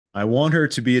I want her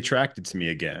to be attracted to me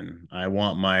again. I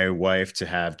want my wife to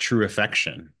have true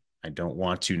affection. I don't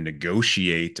want to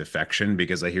negotiate affection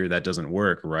because I hear that doesn't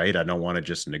work, right? I don't want to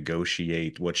just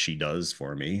negotiate what she does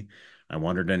for me. I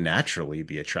want her to naturally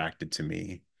be attracted to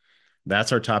me.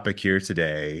 That's our topic here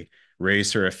today.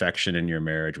 Raise her affection in your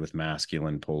marriage with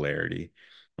masculine polarity.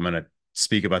 I'm going to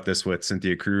speak about this with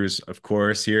Cynthia Cruz, of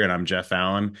course, here, and I'm Jeff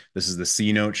Allen. This is the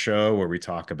C Note show where we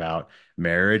talk about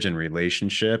marriage and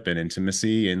relationship and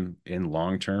intimacy in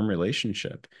long-term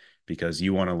relationship because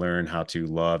you want to learn how to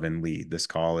love and lead. This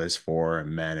call is for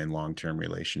men in long-term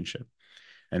relationship.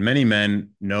 And many men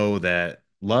know that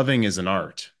loving is an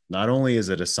art. Not only is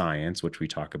it a science, which we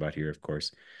talk about here, of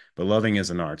course, but loving is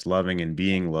an art. Loving and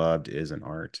being loved is an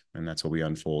art. And that's what we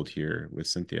unfold here with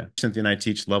Cynthia. Cynthia and I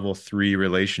teach level 3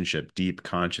 relationship, deep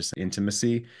conscious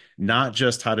intimacy, not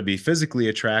just how to be physically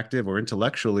attractive or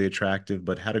intellectually attractive,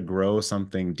 but how to grow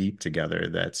something deep together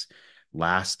that's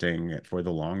lasting for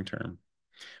the long term.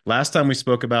 Last time we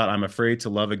spoke about I'm afraid to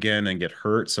love again and get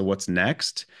hurt. So what's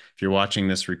next? If you're watching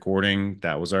this recording,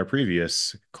 that was our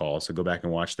previous call. So go back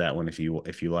and watch that one if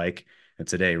you like. And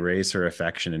today, raise her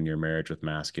affection in your marriage with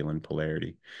masculine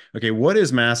polarity. Okay, what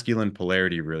is masculine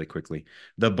polarity really quickly?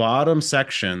 The bottom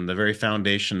section, the very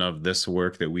foundation of this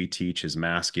work that we teach is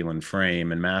masculine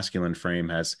frame, and masculine frame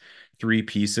has 3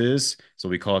 pieces. So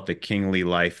we call it the kingly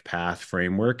life path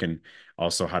framework. And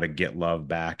also how to get love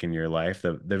back in your life.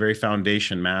 The very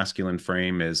foundation masculine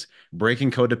frame is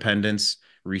breaking codependence,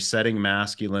 resetting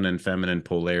masculine and feminine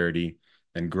polarity,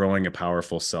 and growing a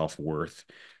powerful self-worth.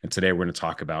 And today we're going to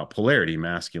talk about polarity,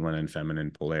 masculine and feminine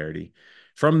polarity.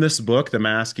 From this book, The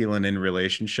Masculine in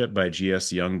Relationship by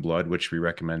G.S. Youngblood, which we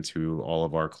recommend to all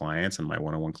of our clients and my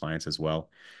one-on-one clients as well.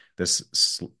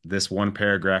 This one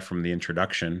paragraph from the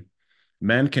introduction.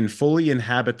 Men can fully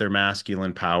inhabit their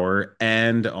masculine power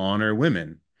and honor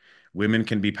women. Women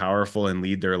can be powerful and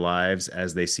lead their lives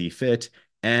as they see fit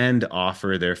and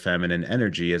offer their feminine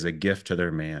energy as a gift to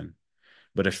their man.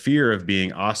 But a fear of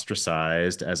being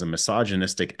ostracized as a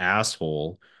misogynistic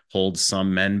asshole holds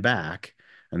some men back.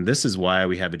 And this is why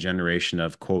we have a generation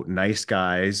of, quote, nice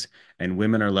guys, and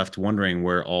women are left wondering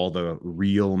where all the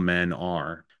real men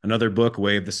are. Another book,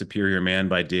 Way of the Superior Man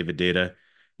by Deida.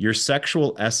 Your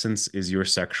sexual essence is your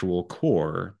sexual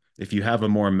core. If you have a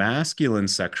more masculine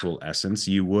sexual essence,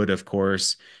 you would, of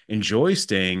course, enjoy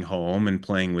staying home and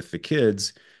playing with the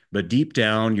kids, but deep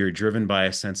down, you're driven by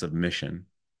a sense of mission.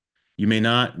 You may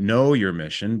not know your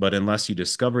mission, but unless you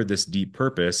discover this deep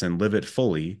purpose and live it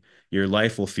fully, your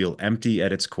life will feel empty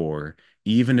at its core,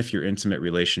 even if your intimate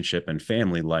relationship and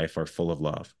family life are full of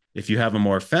love. If you have a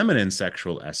more feminine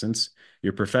sexual essence,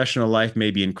 your professional life may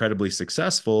be incredibly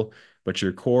successful, but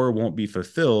your core won't be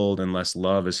fulfilled unless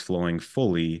love is flowing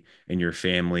fully in your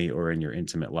family or in your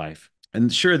intimate life.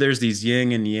 And sure, there's these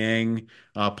yin and yang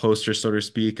posters, so to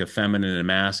speak, of feminine and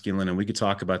masculine, and we could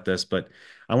talk about this, but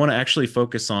I want to actually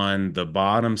focus on the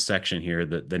bottom section here,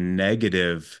 the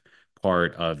negative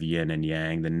part of yin and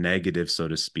yang, the negative, so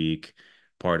to speak,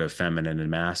 part of feminine and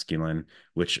masculine,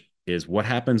 which is what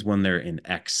happens when they're in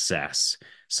excess.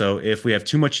 So if we have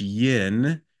too much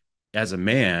yin as a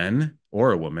man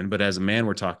or a woman, but as a man,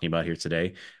 we're talking about here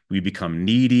today, we become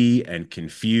needy and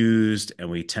confused, and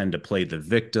we tend to play the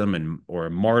victim and or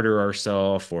martyr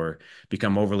ourselves or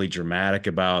become overly dramatic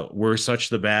about we're such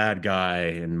the bad guy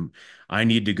and I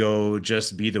need to go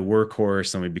just be the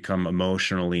workhorse, and we become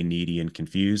emotionally needy and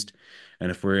confused.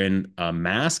 And if we're in a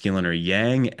masculine or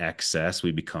yang excess,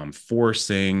 we become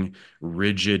forcing,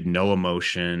 rigid, no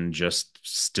emotion, just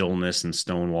stillness and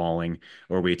stonewalling,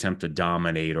 or we attempt to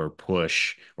dominate or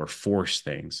push or force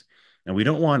things. And we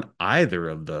don't want either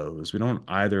of those. We don't want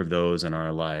either of those in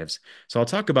our lives. So I'll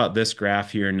talk about this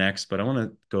graph here next, but I want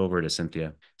to go over to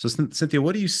Cynthia. So, Cynthia,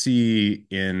 what do you see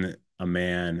in a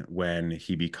man when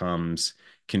he becomes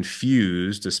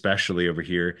confused, especially over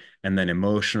here, and then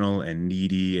emotional and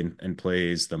needy and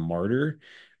plays the martyr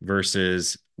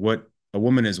versus what a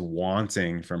woman is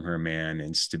wanting from her man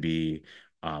is to be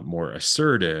more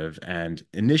assertive and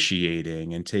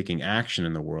initiating and taking action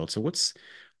in the world. So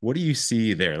what do you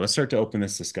see there? Let's start to open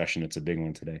this discussion. It's a big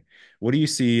one today. What do you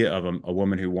see of a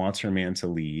woman who wants her man to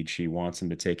lead? She wants him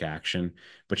to take action,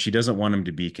 but she doesn't want him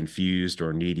to be confused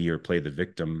or needy or play the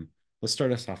victim. Let's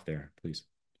start us off there, please.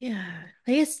 Yeah.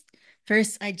 I guess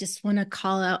first, I just want to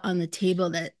call out on the table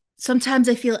that sometimes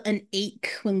I feel an ache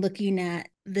when looking at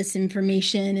this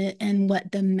information and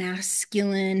what the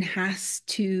masculine has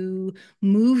to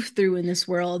move through in this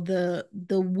world, the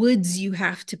woods you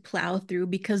have to plow through,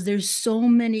 because there's so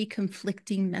many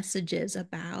conflicting messages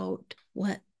about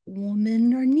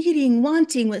women are needing,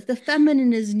 wanting, what the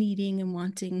feminine is needing and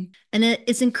wanting. And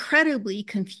it's incredibly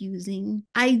confusing.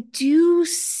 I do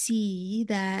see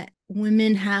that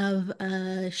women have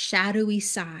a shadowy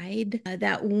side,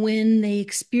 that when they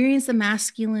experience the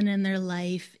masculine in their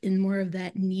life in more of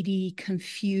that needy,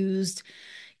 confused,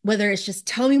 whether it's just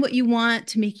tell me what you want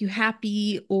to make you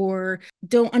happy or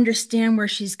don't understand where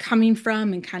she's coming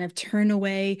from and kind of turn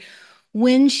away.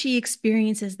 When she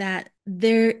experiences that,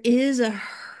 there is a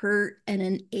hurt and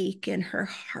an ache in her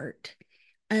heart.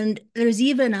 And there's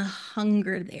even a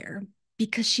hunger there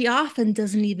because she often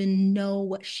doesn't even know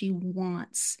what she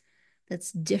wants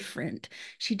that's different.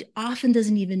 She often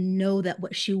doesn't even know that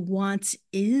what she wants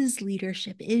is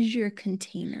leadership, is your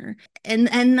container. And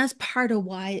that's part of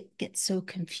why it gets so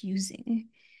confusing.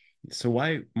 So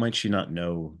why might she not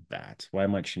know that? Why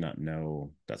might she not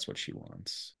know that's what she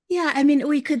wants? Yeah, I mean,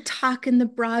 we could talk in the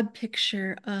broad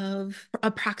picture of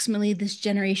approximately this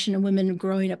generation of women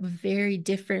growing up with very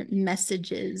different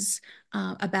messages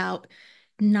about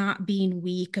not being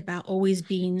weak, about always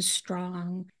being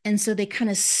strong. And so they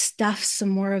kind of stuff some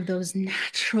more of those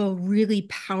natural, really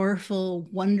powerful,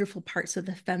 wonderful parts of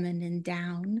the feminine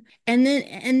down. And then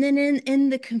in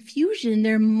the confusion,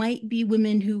 there might be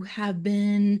women who have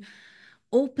been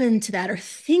open to that or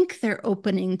think they're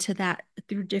opening to that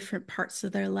through different parts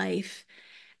of their life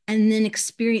and then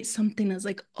experience something that's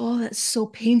like, oh, that's so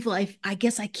painful. I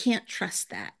guess I can't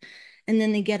trust that. And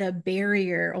then they get a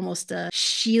barrier, almost a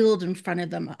shield in front of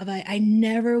them of I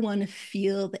never want to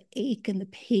feel the ache and the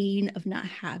pain of not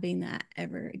having that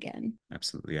ever again.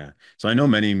 Absolutely, yeah. So I know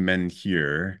many men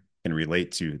here can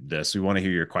relate to this. We want to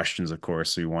hear your questions, of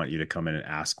course. So we want you to come in and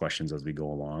ask questions as we go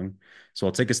along. So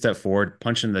I'll take a step forward,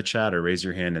 punch in the chat or raise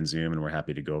your hand in Zoom, and we're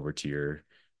happy to go over to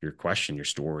your question, your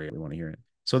story. We want to hear it.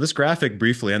 So this graphic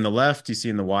briefly on the left, you see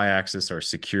in the y-axis are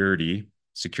security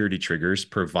triggers,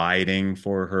 providing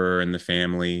for her and the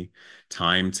family,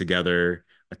 time together,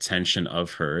 attention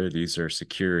of her. These are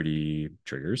security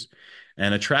triggers.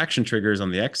 And attraction triggers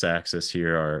on the x-axis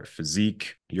here are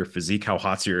physique, your physique, how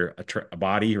hot's your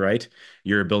body, right?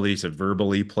 Your ability to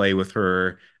verbally play with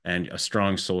her and a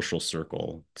strong social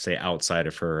circle, say outside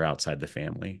of her, outside the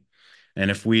family.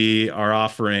 And if we are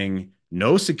offering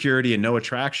no security and no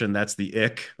attraction, that's the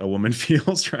ick a woman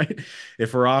feels, right?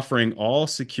 If we're offering all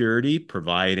security,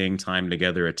 providing time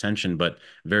together, attention, but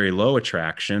very low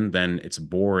attraction, then it's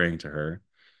boring to her.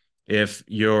 If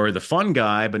you're the fun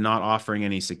guy, but not offering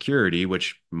any security,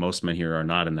 which most men here are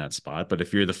not in that spot, but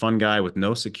if you're the fun guy with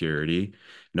no security,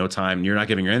 no time, you're not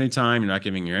giving her any time, you're not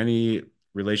giving her any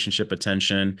relationship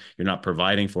attention, you're not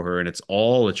providing for her, and it's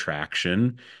all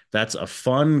attraction, that's a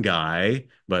fun guy,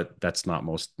 but that's not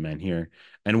most men here.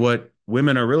 And what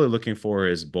women are really looking for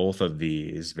is both of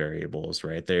these variables,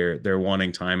 right? They're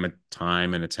wanting time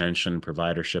and attention,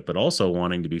 providership, but also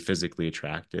wanting to be physically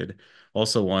attracted,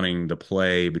 also wanting to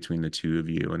play between the two of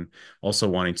you, and also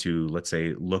wanting to, let's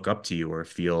say, look up to you or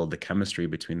feel the chemistry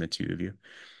between the two of you.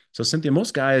 So, Cynthia,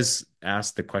 most guys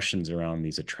ask the questions around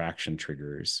these attraction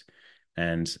triggers.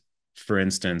 And for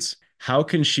instance, how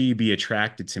can she be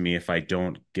attracted to me if I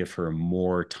don't give her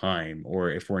more time?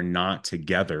 Or if we're not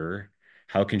together,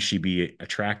 how can she be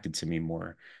attracted to me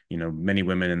more? You know, many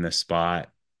women in this spot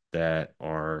that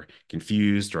are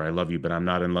confused, or I love you, but I'm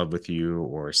not in love with you,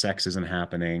 or sex isn't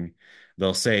happening.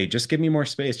 They'll say, just give me more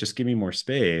space, just give me more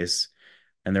space.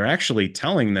 And they're actually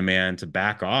telling the man to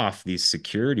back off these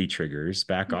security triggers,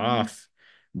 back Mm-hmm. off.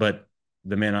 But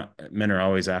the men are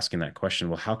always asking that question,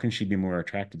 well, how can she be more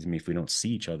attracted to me if we don't see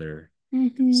each other? So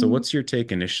Mm-hmm. what's your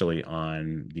take initially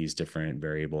on these different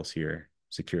variables here,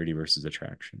 security versus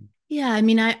attraction? Yeah, I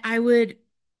mean, I would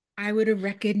have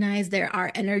recognized there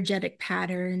are energetic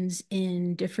patterns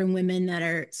in different women that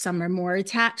are some are more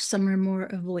attached, some are more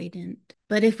avoidant.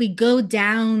 But if we go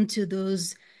down to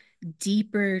those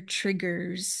deeper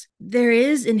triggers, there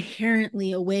is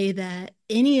inherently a way that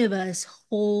any of us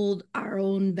hold our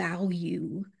own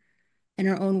value and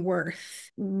our own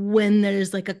worth when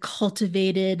there's like a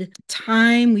cultivated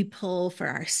time we pull for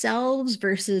ourselves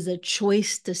versus a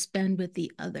choice to spend with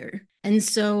the other. And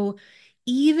so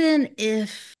even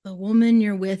if the woman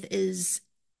you're with is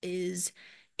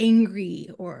angry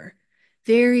or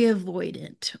very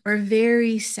avoidant or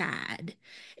very sad,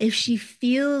 if she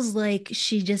feels like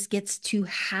she just gets to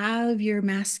have your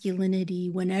masculinity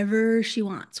whenever she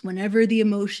wants, whenever the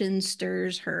emotion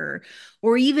stirs her,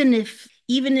 or even if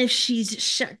she's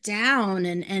shut down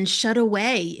and shut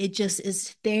away, it just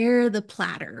is there the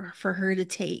platter for her to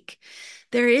take.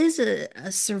 there is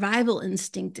a survival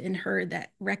instinct in her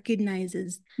that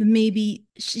recognizes maybe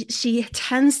she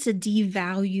tends to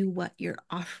devalue what you're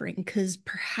offering because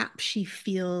perhaps she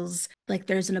feels like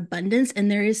there's an abundance,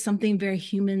 and there is something very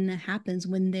human that happens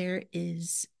when there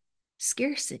is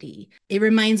scarcity. It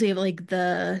reminds me of like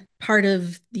the part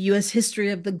of the US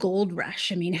history of the gold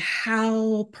rush. I mean,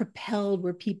 how propelled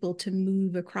were people to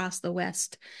move across the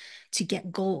West to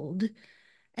get gold?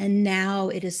 And now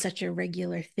it is such a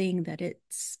regular thing that it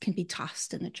can be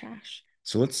tossed in the trash.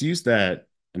 So let's use that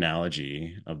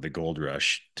analogy of the gold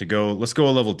rush to go, let's go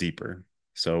a level deeper.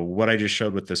 So, what I just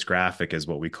showed with this graphic is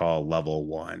what we call level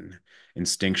one,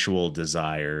 instinctual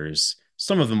desires,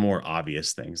 some of the more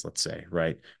obvious things, let's say,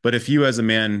 right? But if you as a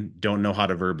man don't know how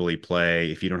to verbally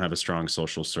play, if you don't have a strong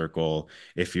social circle,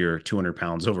 if you're 200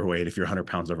 pounds overweight, if you're 100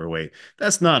 pounds overweight,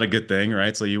 that's not a good thing,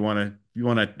 right? So you want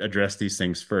to address these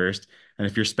things first. And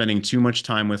if you're spending too much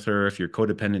time with her, if you're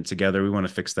codependent together, we want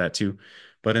to fix that too.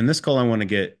 But in this call, I want to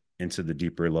get into the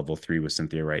deeper level three with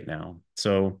Cynthia right now.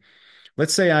 So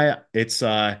let's say I it's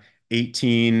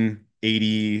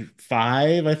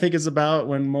 1885, I think is about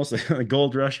when most of the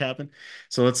gold rush happened.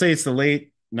 So let's say it's the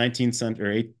late 19th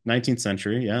century or 19th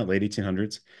century, yeah, late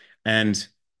 1800s. And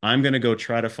I'm going to go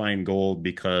try to find gold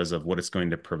because of what it's going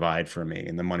to provide for me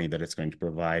and the money that it's going to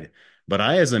provide. But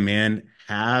I, as a man,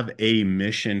 have a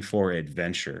mission for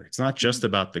adventure. It's not just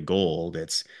about the gold.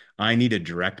 It's I need to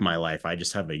direct my life. I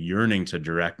just have a yearning to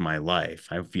direct my life.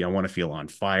 I want to feel on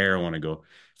fire. I want to go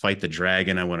fight the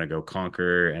dragon. I want to go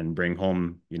conquer and bring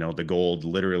home, the gold,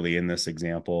 literally in this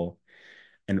example.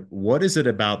 And what is it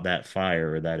about that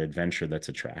fire or that adventure that's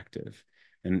attractive?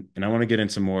 And I want to get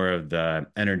into more of the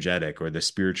energetic or the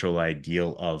spiritual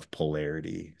ideal of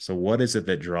polarity. So what is it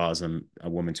that draws a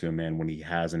woman to a man when he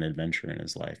has an adventure in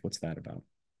his life? What's that about?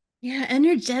 Yeah,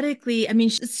 energetically, I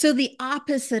mean, so the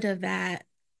opposite of that,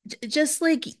 just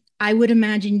like I would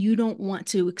imagine you don't want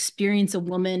to experience a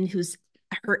woman whose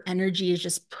her energy is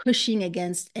just pushing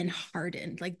against and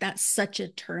hardened. Like that's such a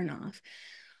turnoff.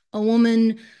 A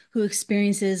woman who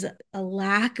experiences a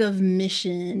lack of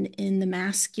mission in the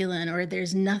masculine, or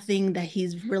there's nothing that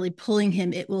he's really pulling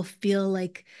him, it will feel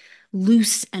like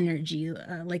loose energy,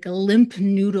 like a limp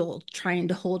noodle trying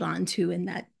to hold on to, and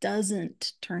that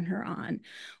doesn't turn her on.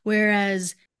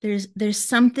 Whereas there's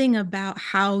something about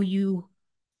how you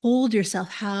hold yourself,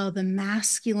 how the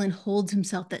masculine holds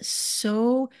himself that's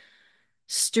so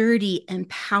sturdy and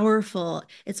powerful.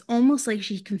 It's almost like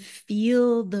she can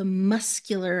feel the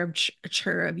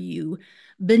musculature of you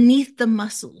beneath the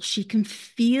muscle. She can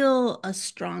feel a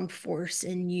strong force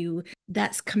in you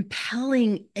that's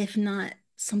compelling, if not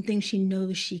something she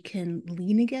knows she can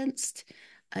lean against.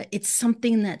 It's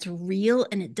something that's real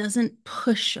and it doesn't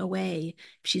push away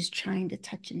if she's trying to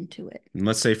touch into it. And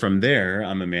let's say from there,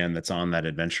 I'm a man that's on that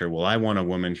adventure. Well, I want a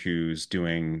woman who's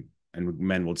doing, and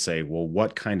men would say, well,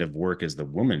 what kind of work is the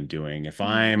woman doing? If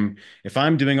Mm.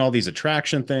 I'm doing all these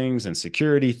attraction things and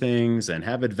security things and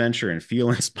have adventure and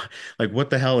feel inspired, like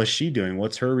what the hell is she doing?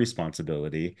 What's her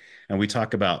responsibility? And we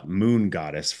talk about moon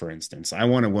goddess, for instance. I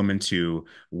want a woman to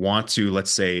want to,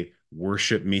 let's say,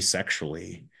 worship me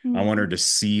sexually. I want her Mm. to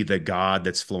see the God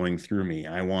that's flowing through me.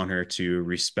 I want her to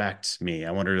respect me.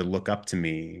 I want her to look up to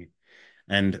me.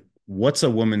 And what's a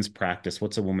woman's practice?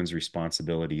 What's a woman's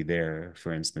responsibility there,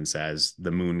 for instance, as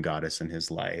the moon goddess in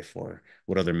his life, or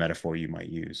what other metaphor you might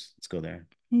use? Let's go there.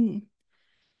 Mm.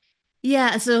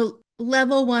 Yeah, so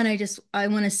level one, I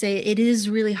want to say it is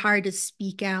really hard to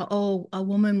speak out. Oh, a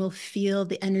woman will feel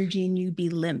the energy in you be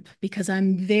limp because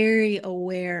I'm very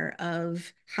aware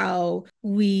of how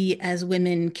we as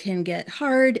women can get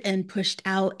hard and pushed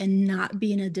out and not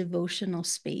be in a devotional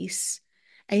space.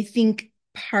 I think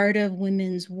part of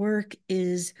women's work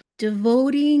is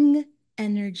devoting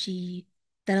energy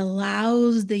that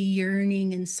allows the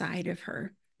yearning inside of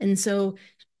her. And so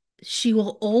she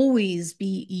will always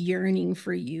be yearning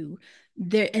for you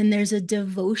there, and there's a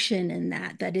devotion in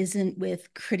that isn't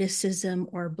with criticism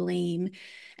or blame.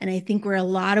 And I think where a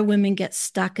lot of women get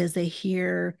stuck is they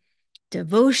hear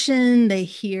devotion, they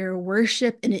hear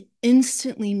worship, and it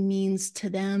instantly means to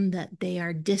them that they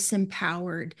are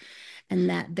disempowered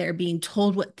and that they're being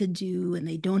told what to do and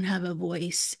they don't have a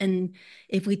voice. And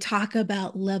if we talk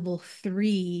about level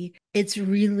three, it's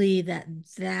really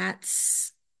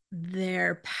that's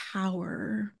their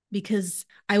power. Because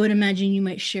I would imagine you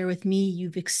might share with me,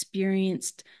 you've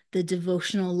experienced the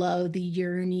devotional love, the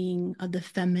yearning of the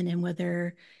feminine,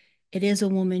 whether it is a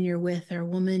woman you're with or a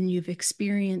woman you've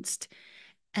experienced,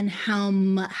 and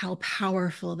how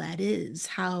powerful that is,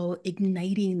 how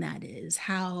igniting that is,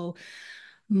 how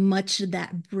much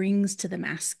that brings to the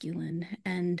masculine.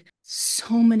 And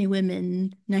so many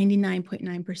women,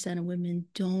 99.9% of women,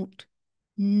 don't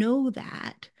know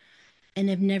that and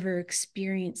have never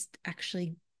experienced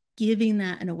actually giving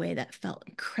that in a way that felt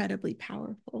incredibly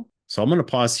powerful. So I'm going to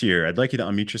pause here. I'd like you to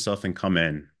unmute yourself and come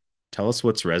in. Tell us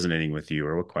what's resonating with you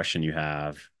or what question you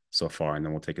have so far, and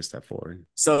then we'll take a step forward.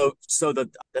 So the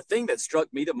thing that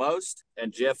struck me the most,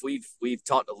 and Jeff, we've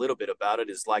talked a little bit about it,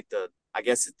 is like the I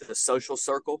guess the social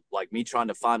circle, like me trying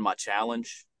to find my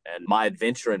challenge and my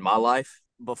adventure in my life.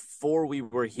 Before we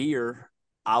were here,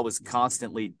 I was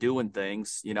constantly doing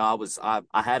things. You know,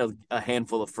 I had a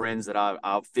handful of friends that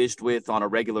I fished with on a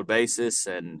regular basis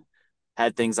and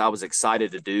had things I was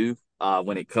excited to do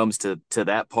when it comes to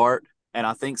that part. And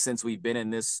I think since we've been in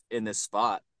this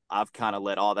spot, I've kind of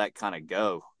let all that kind of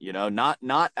go, you know, not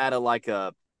at a like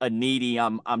a needy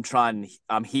I'm trying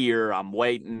I'm here, I'm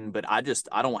waiting, but I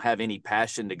don't have any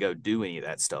passion to go do any of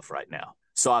that stuff right now.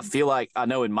 So I feel like I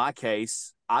know in my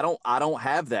case, I don't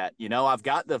have that, you know. I've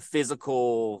got the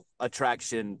physical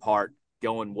attraction part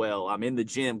going well. I'm in the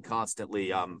gym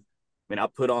constantly. I mean, I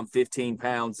put on 15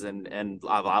 pounds and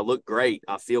I look great.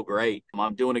 I feel great.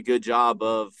 I'm doing a good job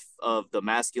of the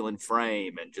masculine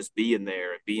frame and just being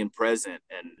there and being present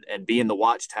and being the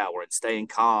watchtower and staying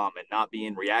calm and not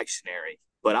being reactionary.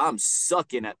 But I'm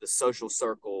sucking at the social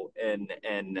circle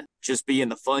and just being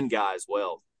the fun guy as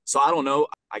well. So I don't know.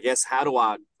 I guess how do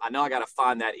I know I got to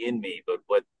find that in me,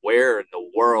 but where in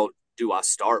the world do I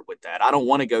start with that? I don't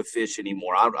want to go fish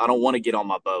anymore. I don't want to get on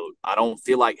my boat. I don't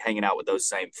feel like hanging out with those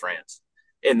same friends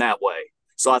in that way.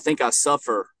 So I think I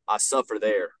suffer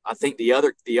there. I think the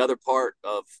other part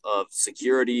of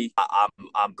security,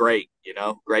 I'm great, you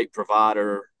know, great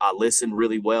provider. I listen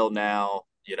really well now.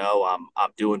 You know,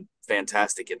 I'm doing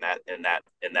fantastic in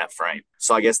that frame.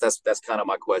 So I guess that's kind of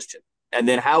my question. And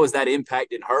then how is that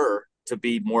impacting her to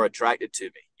be more attracted to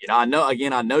me? You know,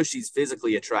 I know she's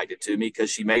physically attracted to me because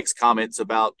she makes comments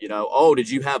about, you know, oh, did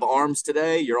you have arms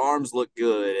today? Your arms look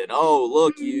good. And oh,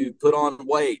 look, you put on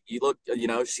weight. You look, you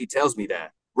know, she tells me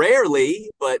that rarely,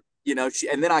 but, you know,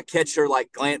 and then I catch her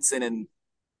like glancing and,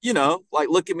 you know, like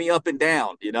looking me up and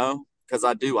down, you know, because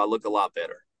I look a lot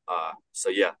better. So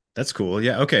yeah. That's cool.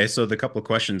 Yeah. Okay. So the couple of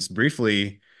questions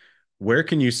briefly, where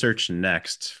can you search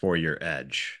next for your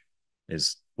edge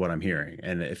is what I'm hearing.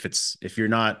 And if you're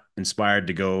not inspired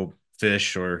to go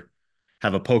fish or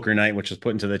have a poker night, which was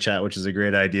put into the chat, which is a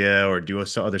great idea, or do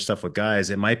other stuff with guys,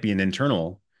 it might be an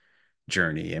internal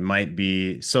journey. It might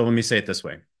be, so let me say it this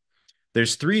way.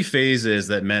 There's three phases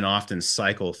that men often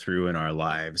cycle through in our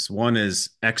lives. One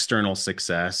is external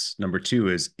success. Number two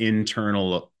is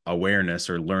internal awareness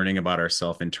or learning about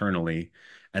ourselves internally,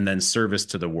 and then service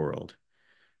to the world.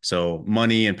 So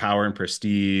money and power and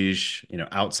prestige, you know,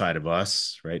 outside of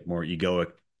us, right? More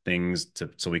egoic things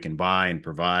so we can buy and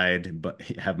provide, but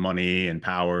have money and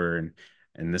power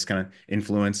and this kind of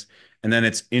influence. And then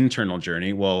it's internal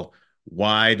journey. Well,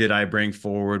 why did I bring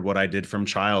forward what I did from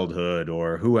childhood,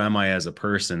 or who am I as a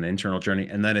person, the internal journey?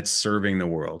 And then it's serving the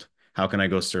world. How can I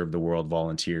go serve the world,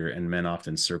 volunteer? And men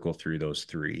often circle through those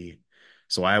three.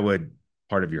 So I would,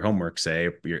 part of your homework, say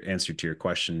your answer to your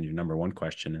question, your number one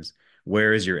question is,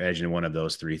 where is your edge in one of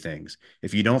those three things?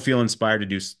 If you don't feel inspired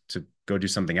to go do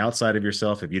something outside of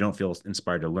yourself, if you don't feel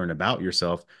inspired to learn about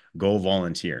yourself, go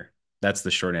volunteer. That's the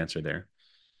short answer there.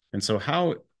 And so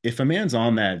if a man's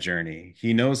on that journey,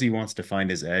 he knows he wants to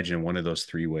find his edge in one of those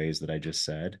three ways that I just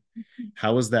said.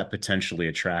 How is that potentially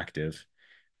attractive?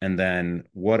 And then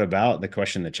what about the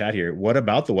question in the chat here? What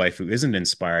about the wife who isn't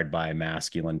inspired by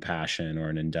masculine passion or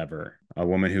an endeavor? A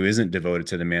woman who isn't devoted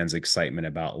to the man's excitement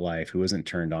about life, who isn't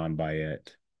turned on by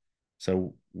it.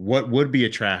 So what would be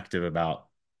attractive about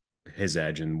his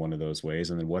edge in one of those ways?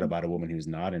 And then what about a woman who's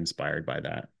not inspired by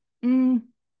that? Mm,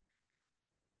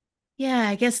 yeah,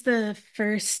 I guess the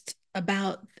first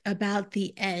about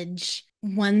the edge,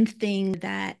 one thing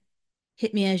that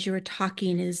hit me as you were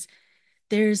talking is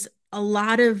there's a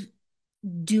lot of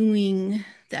doing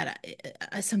that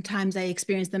sometimes I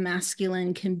experience the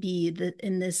masculine can be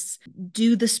in this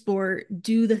do the sport,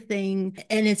 do the thing,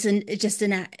 and it's just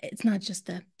it's not just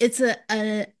it's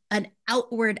an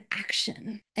outward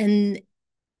action, and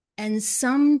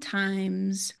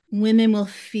sometimes women will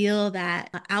feel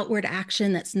that outward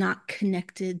action that's not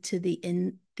connected to the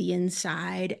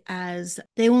inside, as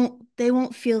they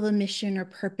won't feel the mission or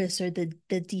purpose or the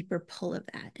deeper pull of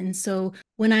that. And so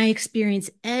when I experience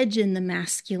edge in the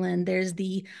masculine, there's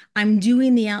the I'm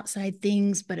doing the outside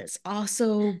things, but it's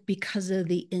also because of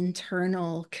the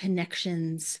internal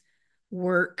connections,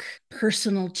 work,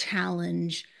 personal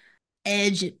challenge,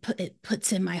 edge it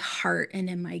puts in my heart and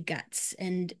in my guts.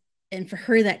 And for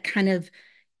her that kind of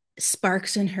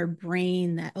sparks in her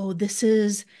brain that, oh, this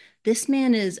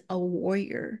man is a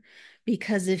warrior,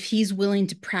 because if he's willing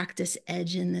to practice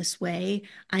edge in this way,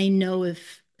 I know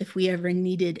if we ever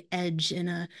needed edge in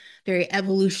a very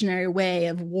evolutionary way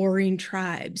of warring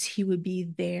tribes, he would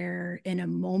be there in a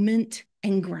moment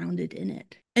and grounded in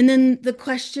it. And then the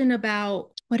question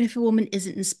about what if a woman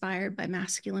isn't inspired by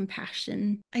masculine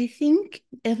passion? I think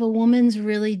if a woman's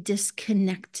really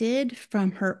disconnected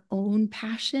from her own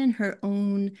passion, her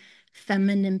own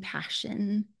feminine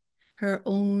passion, her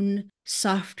own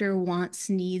softer wants,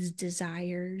 needs,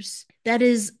 desires, that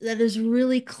is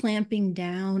really clamping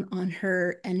down on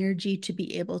her energy to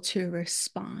be able to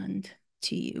respond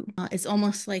to you. It's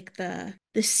almost like the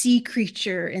sea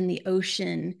creature in the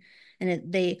ocean,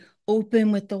 and they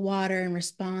open with the water and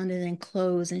respond and then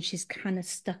close, and she's kind of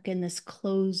stuck in this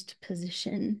closed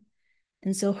position.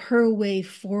 And so her way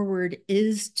forward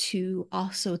is to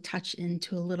also touch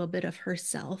into a little bit of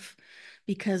herself,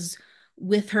 because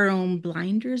with her own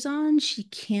blinders on, she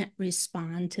can't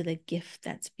respond to the gift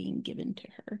that's being given to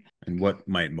her. And what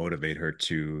might motivate her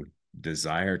to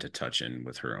desire to touch in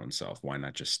with her own self? Why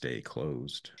not just stay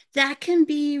closed? That can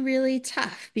be really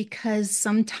tough, because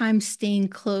sometimes staying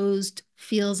closed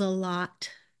feels a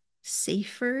lot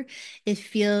safer. It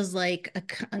feels like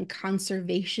a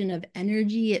conservation of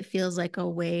energy. It feels like a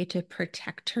way to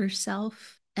protect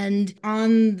herself. And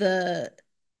on the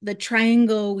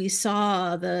triangle, we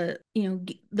saw the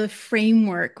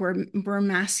framework where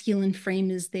masculine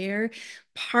frame is there.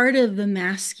 Part of the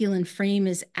masculine frame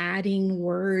is adding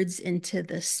words into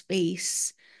the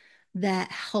space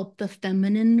that help the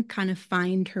feminine kind of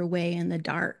find her way in the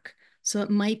dark. So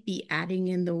it might be adding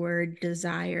in the word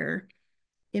desire.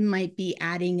 It might be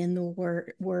adding in the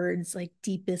words like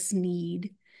deepest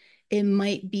need. It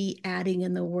might be adding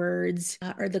in the words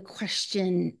or the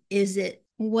question, is it,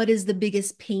 what is the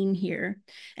biggest pain here?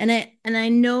 And I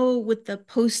know with the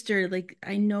poster, like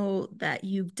I know that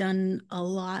you've done a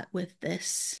lot with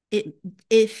this.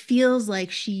 It feels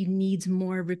like she needs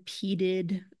more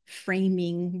repeated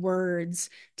framing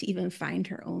words to even find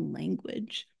her own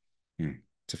language. Hmm.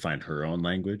 To find her own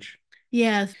language.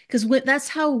 Yeah, because that's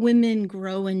how women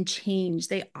grow and change.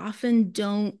 They often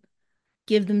don't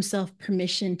give themselves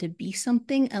permission to be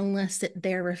something unless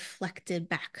they're reflected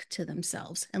back to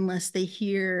themselves, unless they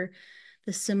hear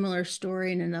the similar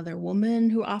story in another woman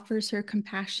who offers her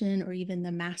compassion, or even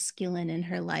the masculine in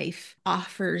her life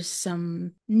offers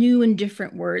some new and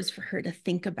different words for her to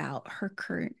think about her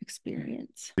current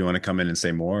experience. Do you want to come in and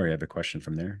say more, or you have a question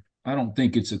from there? I don't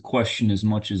think it's a question as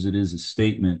much as it is a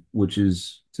statement, which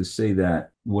is to say that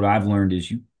what I've learned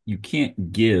is you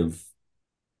can't give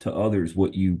to others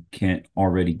what you can't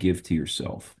already give to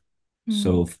yourself.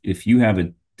 So Mm. if you have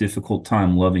a difficult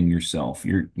time loving yourself,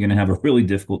 you're going to have a really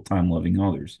difficult time loving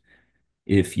others.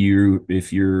 If you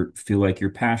feel like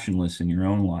you're passionless in your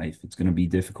own life, it's going to be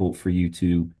difficult for you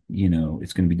to,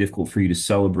 it's going to be difficult for you to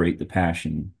celebrate the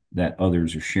passion that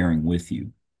others are sharing with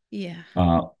you. Yeah.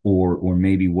 Or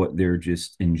maybe what they're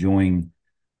just enjoying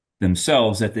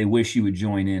themselves that they wish you would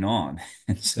join in on.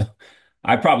 And so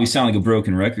I probably sound like a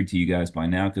broken record to you guys by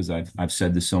now because I've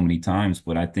said this so many times,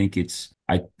 but I think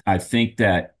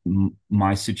that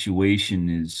my situation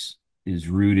is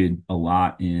rooted a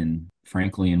lot in,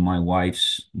 frankly, in my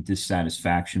wife's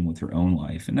dissatisfaction with her own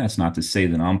life. And that's not to say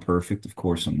that I'm perfect. Of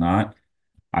course, I'm not.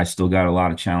 I still got a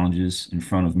lot of challenges in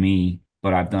front of me,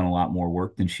 but I've done a lot more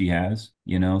work than she has,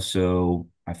 so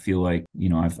I feel like,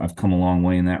 I've come a long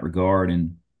way in that regard,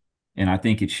 and I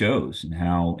think it shows in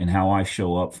how I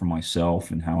show up for myself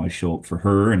and how I show up for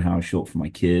her and how I show up for my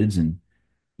kids and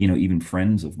even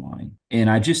friends of mine. And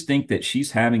I just think that she's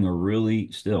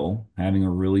still having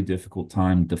a really difficult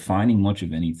time defining much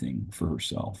of anything for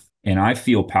herself. And I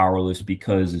feel powerless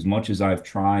because as much as I've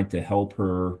tried to help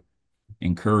her,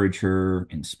 encourage her,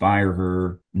 inspire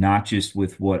her, not just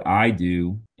with what I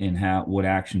do and what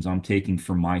actions I'm taking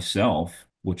for myself,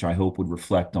 which I hope would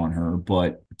reflect on her,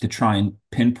 but to try and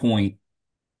pinpoint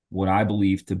what I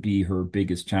believe to be her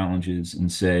biggest challenges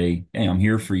and say, hey, I'm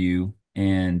here for you,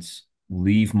 and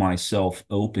leave myself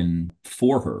open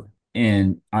for her.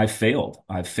 And I failed.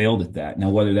 I've failed at that. Now,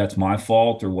 whether that's my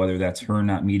fault or whether that's her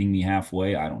not meeting me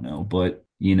halfway, I don't know. But,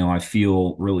 I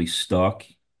feel really stuck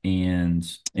and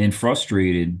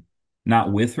frustrated,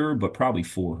 not with her, but probably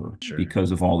for her Sure.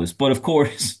 because of all this. But of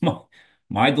course,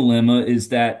 my dilemma is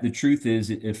that the truth is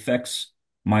it affects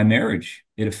my marriage.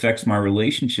 It affects my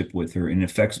relationship with her and it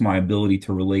affects my ability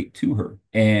to relate to her.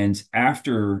 And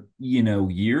after,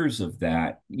 years of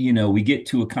that, we get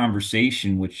to a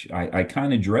conversation which I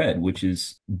kind of dread, which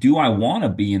is, do I want to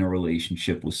be in a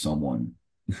relationship with someone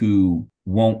who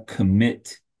won't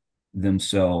commit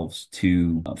themselves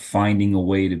to finding a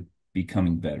way to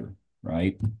becoming better,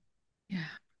 right?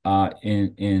 Yeah.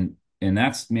 And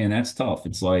that's, man, that's tough.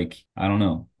 It's like, I don't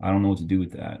know. I don't know what to do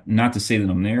with that. Not to say that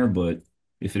I'm there, but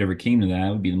if it ever came to that,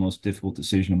 it would be the most difficult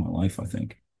decision of my life, I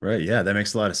think. Right. Yeah, that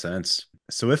makes a lot of sense.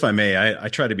 So if I may, I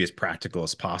try to be as practical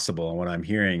as possible. And what I'm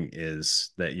hearing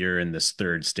is that you're in this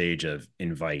third stage of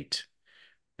invite.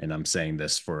 And I'm saying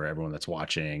this for everyone that's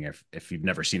watching. If you've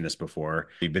never seen this before,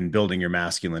 you've been building your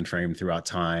masculine frame throughout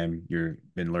time. You've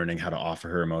been learning how to offer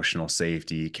her emotional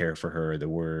safety, care for her, the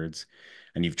words,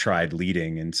 and you've tried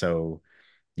leading. And so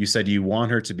you said you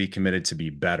want her to be committed to be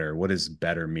better. What does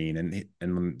better mean?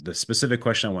 And the specific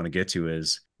question I want to get to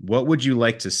is, what would you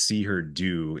like to see her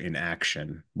do in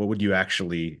action? What would you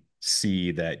actually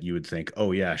see that you would think,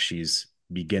 oh yeah, she's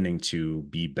beginning to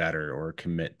be better or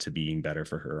commit to being better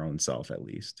for her own self at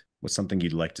least? What's something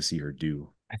you'd like to see her do?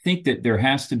 I think that there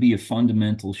has to be a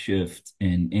fundamental shift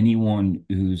in anyone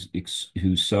who's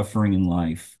suffering in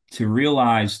life to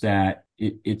realize that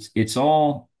it's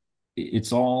all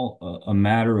a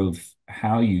matter of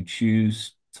how you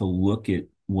choose to look at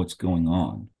what's going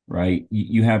on, right?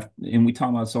 You have, and we talk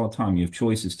about this all the time. You have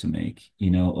choices to make.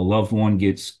 You know, a loved one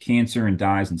gets cancer and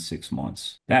dies in 6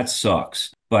 months. That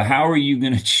sucks. But how are you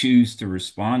going to choose to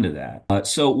respond to that?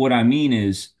 So what I mean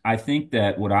is, I think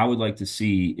that what I would like to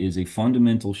see is a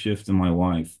fundamental shift in my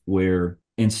life where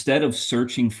instead of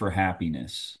searching for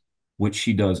happiness, which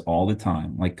she does all the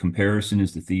time, like comparison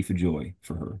is the thief of joy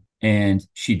for her. And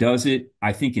she does it,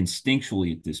 I think,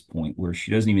 instinctually at this point where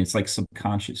she doesn't even, it's like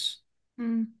subconscious.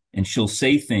 Mm. And she'll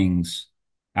say things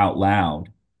out loud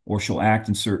or she'll act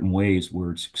in certain ways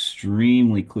where it's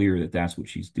extremely clear that that's what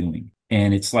she's doing.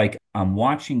 And it's like I'm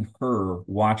watching her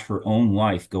watch her own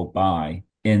life go by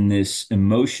in this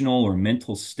emotional or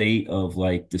mental state of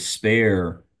like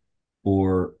despair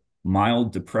or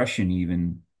mild depression,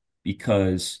 even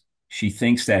because she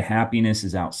thinks that happiness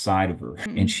is outside of her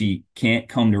and Mm. she can't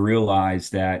come to realize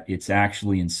that it's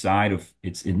actually inside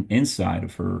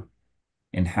of her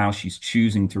and how she's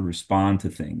choosing to respond to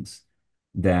things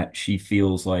that she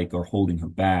feels like are holding her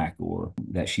back or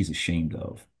that she's ashamed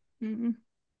of. Mm.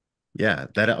 Yeah,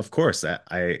 that of course, that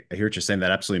I hear what you're saying.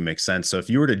 That absolutely makes sense. So if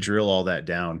you were to drill all that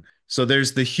down, so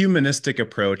there's the humanistic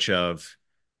approach of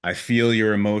I feel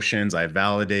your emotions, I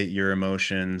validate your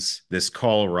emotions. This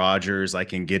Carl Rogers, I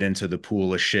can get into the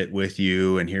pool of shit with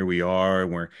you, and here we are,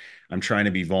 where I'm trying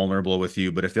to be vulnerable with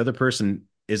you. But if the other person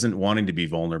isn't wanting to be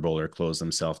vulnerable or close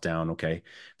themselves down, okay,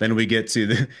 then we get to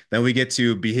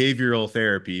behavioral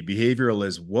therapy. Behavioral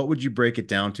is what would you break it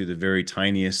down to the very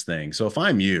tiniest thing. So if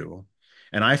I'm you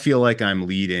and I feel like I'm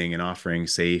leading and offering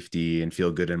safety and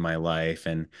feel good in my life.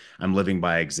 And I'm living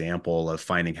by example of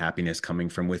finding happiness coming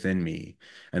from within me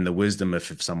and the wisdom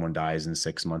if someone dies in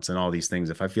 6 months and all these things.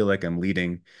 If I feel like I'm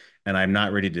leading and I'm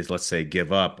not ready to, let's say,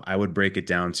 give up, I would break it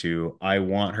down to I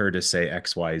want her to say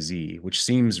XYZ, which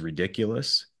seems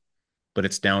ridiculous, but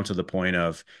it's down to the point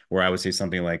of where I would say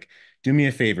something like, do me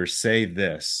a favor, say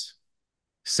this,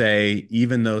 say,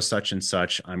 even though such and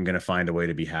such, I'm going to find a way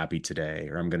to be happy today,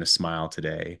 or I'm going to smile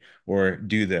today, or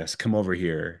do this, come over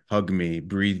here, hug me,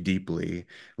 breathe deeply,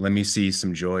 let me see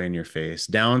some joy in your face,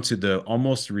 down to the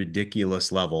almost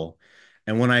ridiculous level.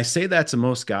 And when I say that to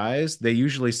most guys, they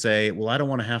usually say, well, I don't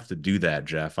want to have to do that,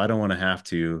 Jeff. I don't want to have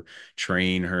to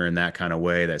train her in that kind of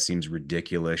way. That seems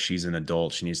ridiculous. She's an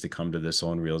adult. She needs to come to this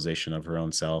own realization of her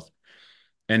own self.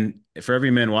 And for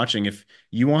every man watching, if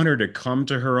you want her to come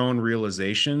to her own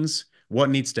realizations,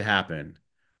 what needs to happen?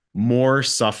 More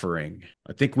suffering.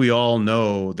 I think we all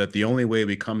know that the only way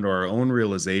we come to our own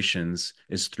realizations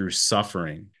is through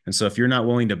suffering. And so if you're not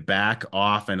willing to back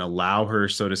off and allow her,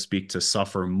 so to speak, to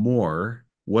suffer more,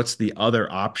 what's the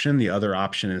other option? The other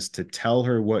option is to tell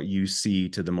her what you see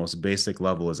to the most basic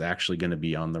level is actually going to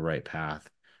be on the right path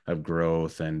of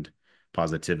growth and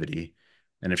positivity.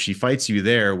 And if she fights you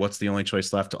there, what's the only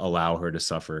choice left? To allow her to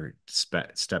suffer,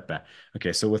 step back.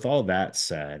 Okay, so with all that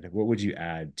said, what would you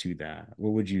add to that?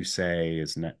 What would you say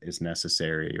is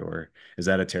necessary, or is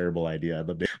that a terrible idea?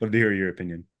 Love to hear your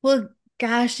opinion. Well,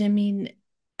 gosh, I mean,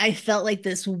 I felt like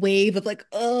this wave of like,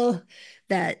 oh,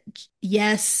 that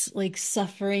yes, like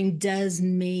suffering does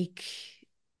make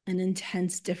an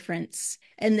intense difference.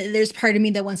 And there's part of me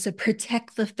that wants to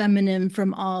protect the feminine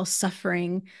from all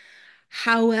suffering.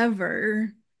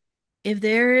 However, if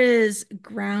there is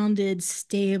grounded,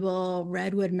 stable,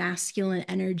 redwood masculine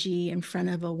energy in front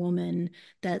of a woman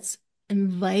that's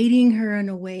inviting her on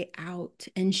a way out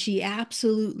and she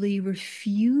absolutely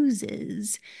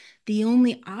refuses, the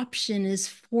only option is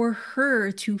for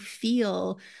her to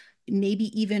feel maybe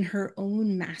even her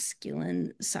own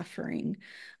masculine suffering.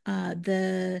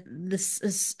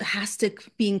 This has to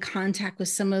be in contact with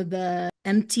some of the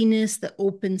emptiness, the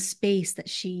open space that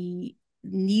she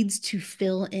needs to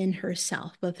fill in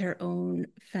herself with her own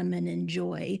feminine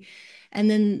joy. And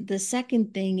then the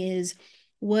second thing is,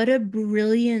 what a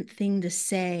brilliant thing to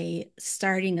say,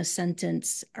 starting a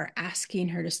sentence or asking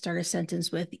her to start a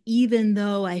sentence with, even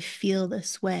though I feel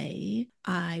this way,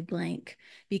 I blank.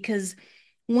 Because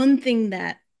one thing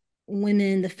that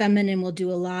women, the feminine, will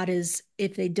do a lot is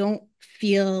if they don't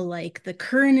feel like the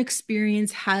current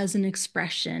experience has an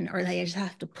expression, or they just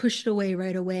have to push it away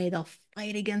right away, they'll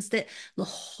fight against it, they'll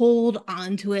hold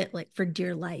on to it like for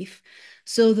dear life.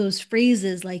 So those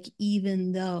phrases like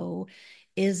even though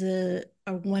is a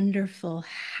wonderful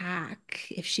hack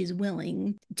if she's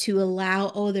willing to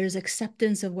allow, oh, there's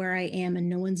acceptance of where I am and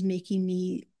no one's making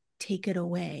me take it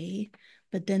away.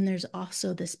 But then there's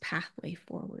also this pathway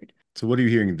forward. So what are you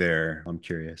hearing there? I'm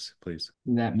curious, please.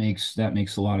 That makes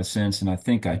a lot of sense, and I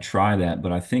think I try that,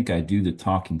 but I think I do the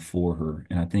talking for her.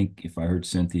 And I think if I heard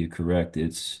Cynthia correct,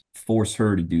 it's force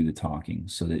her to do the talking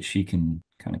so that she can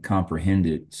kind of comprehend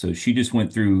it. So she just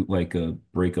went through like a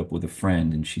breakup with a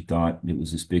friend, and she thought it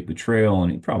was this big betrayal,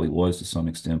 and it probably was to some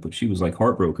extent, but she was like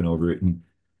heartbroken over it, and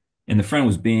the friend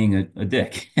was being a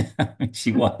dick.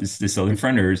 She was. This other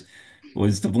friend of hers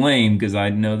was to blame because I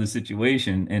know the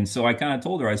situation. And so I kind of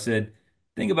told her, I said,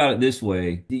 think about it this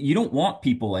way. You don't want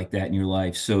people like that in your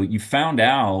life. So you found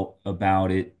out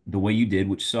about it the way you did,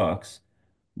 which sucks.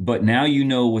 But now you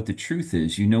know what the truth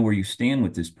is. You know where you stand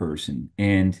with this person.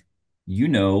 And you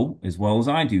know as well as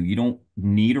I do, you don't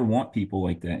need or want people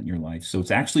like that in your life. So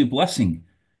it's actually a blessing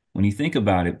when you think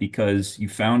about it because you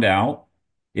found out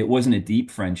it wasn't a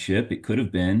deep friendship. It could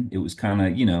have been. It was kind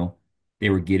of, they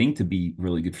were getting to be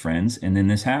really good friends. And then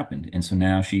this happened. And so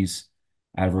now she's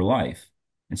out of her life.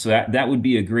 And so that would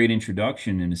be a great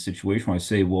introduction in a situation where I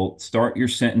say, well, start your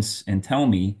sentence and tell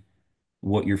me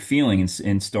what you're feeling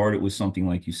and start it with something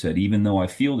like you said, even though I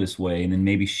feel this way. And then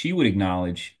maybe she would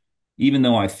acknowledge, even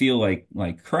though I feel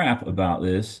like crap about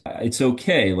this, it's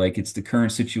okay. Like it's the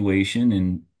current situation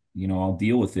and I'll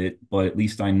deal with it, but at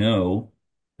least I know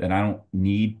that I don't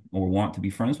need or want to be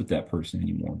friends with that person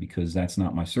anymore because that's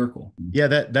not my circle. Yeah,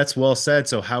 that's well said.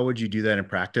 So how would you do that in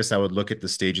practice? I would look at the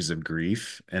stages of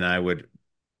grief and I would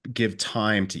give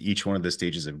time to each one of the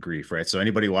stages of grief, right? So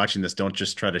anybody watching this, don't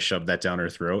just try to shove that down her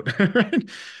throat, right?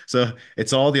 So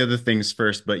it's all the other things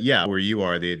first, but yeah, where you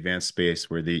are, the advanced space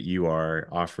where you are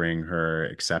offering her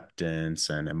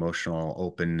acceptance and emotional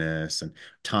openness and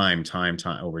time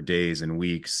over days and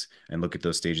weeks, and look at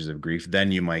those stages of grief,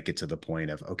 then you might get to the point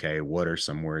of, okay, what are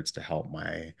some words to help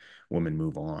my woman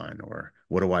move on? Or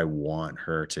what do I want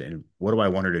her to, what do I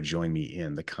want her to join me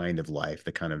in, the kind of life,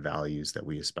 the kind of values that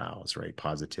we espouse, right?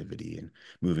 Positivity and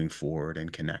moving forward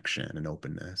and connection and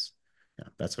openness. Yeah,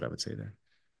 that's what I would say there.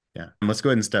 Yeah. And let's go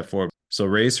ahead and step forward. So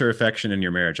raise her affection in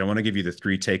your marriage. I want to give you the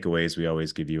 3 takeaways we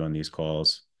always give you on these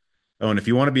calls. Oh, and if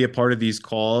you want to be a part of these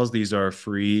calls, these are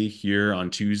free here on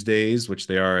Tuesdays, which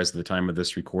they are as the time of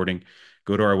this recording.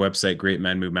 Go to our website,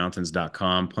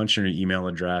 greatmenmovemountains.com, punch in your email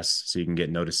address so you can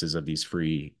get notices of these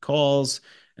free calls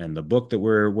and the book that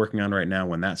we're working on right now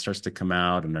when that starts to come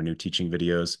out and our new teaching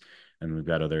videos. And we've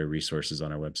got other resources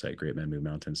on our website,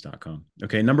 greatmenmovemountains.com.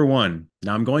 Okay, number 1.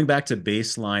 Now I'm going back to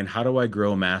baseline. How do I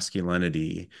grow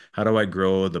masculinity? How do I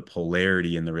grow the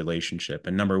polarity in the relationship?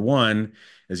 And number 1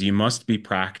 is you must be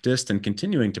practiced and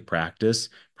continuing to practice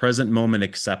present moment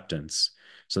acceptance.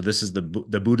 So this is the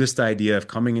Buddhist idea of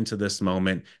coming into this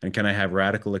moment and can I have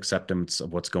radical acceptance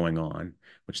of what's going on,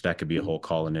 which that could be a whole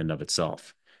call in and of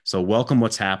itself. So welcome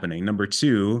what's happening. Number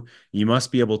 2, you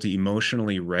must be able to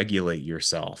emotionally regulate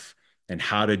yourself. And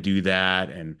how to do that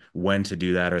and when to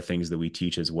do that are things that we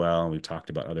teach as well. And we've talked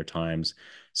about other times.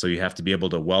 So you have to be able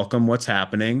to welcome what's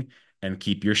happening and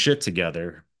keep your shit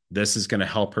together. This is going to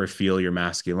help her feel your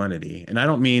masculinity. And I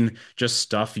don't mean just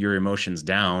stuff your emotions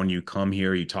down. You come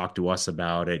here, you talk to us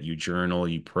about it, you journal,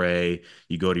 you pray,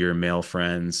 you go to your male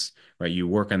friends, right? You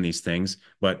work on these things.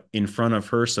 But in front of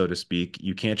her, so to speak,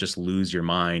 you can't just lose your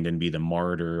mind and be the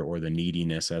martyr or the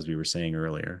neediness, as we were saying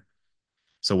earlier.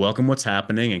 So welcome what's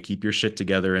happening and keep your shit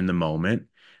together in the moment.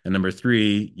 And number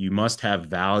 3, you must have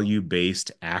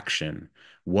value-based action.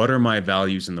 What are my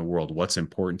values in the world? What's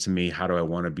important to me? How do I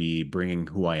want to be bringing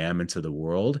who I am into the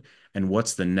world? And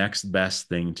what's the next best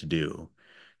thing to do?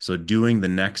 So doing the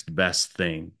next best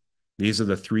thing. These are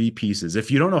the 3 pieces. If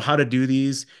you don't know how to do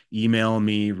these, email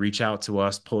me, reach out to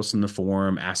us, post in the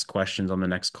forum, ask questions on the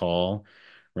next call,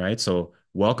 right? So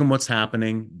welcome what's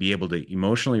happening, be able to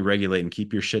emotionally regulate and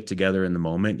keep your shit together in the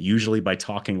moment, usually by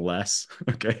talking less.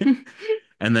 Okay.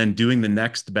 and then doing the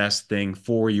next best thing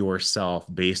for yourself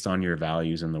based on your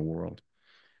values in the world.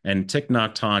 And Thich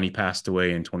Nhat Hanh, he passed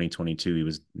away in 2022. He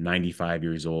was 95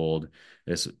 years old.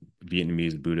 This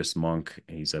Vietnamese Buddhist monk.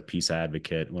 He's a peace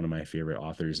advocate, one of my favorite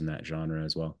authors in that genre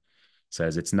as well.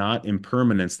 Says it's not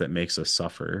impermanence that makes us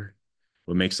suffer.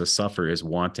 What makes us suffer is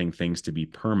wanting things to be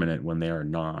permanent when they are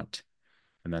not.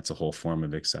 And that's a whole form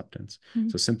of acceptance. Mm-hmm.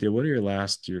 So Cynthia, what are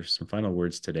your some final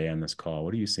words today on this call?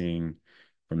 What are you seeing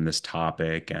from this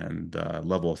topic and the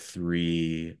level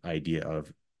 3 idea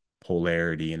of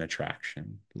polarity and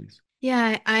attraction, please?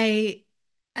 Yeah, I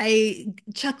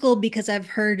chuckle because I've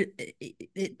heard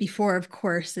it before, of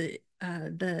course.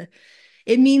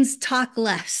 It means talk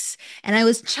less. And I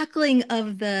was chuckling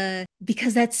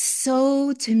because that's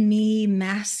so to me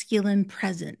masculine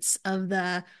presence of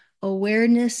the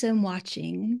awareness and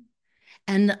watching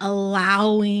and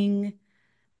allowing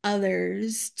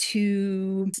others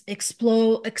to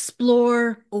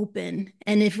explore open.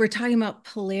 And if we're talking about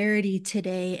polarity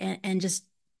today and just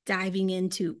diving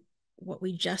into what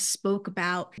we just spoke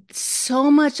about, so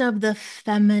much of the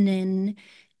feminine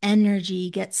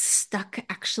energy gets stuck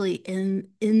actually in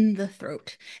the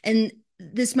throat. And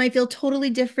this might feel totally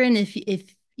different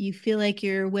if you feel like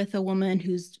you're with a woman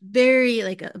who's very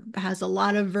has a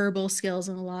lot of verbal skills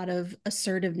and a lot of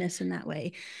assertiveness in that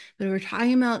way. But we're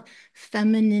talking about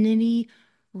femininity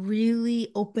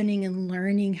really opening and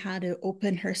learning how to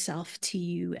open herself to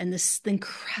you and this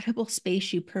incredible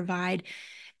space you provide.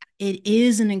 It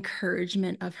is an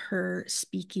encouragement of her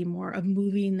speaking more, of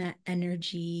moving that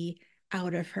energy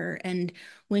out of her. And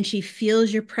when she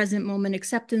feels your present moment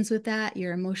acceptance with that,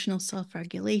 your emotional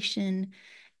self-regulation,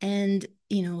 and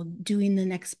doing the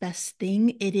next best thing,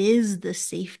 it is the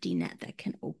safety net that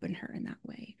can open her in that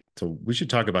way. So we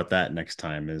should talk about that next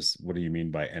time. Is what do you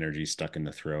mean by energy stuck in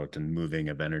the throat and moving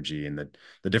of energy and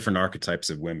the different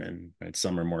archetypes of women, right?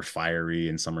 Some are more fiery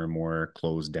and some are more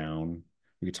closed down.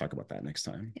 We could talk about that next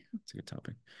time. Yeah. It's a good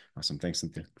topic. Awesome. Thanks,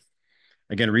 Cynthia.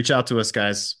 Again, reach out to us,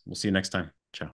 guys. We'll see you next time.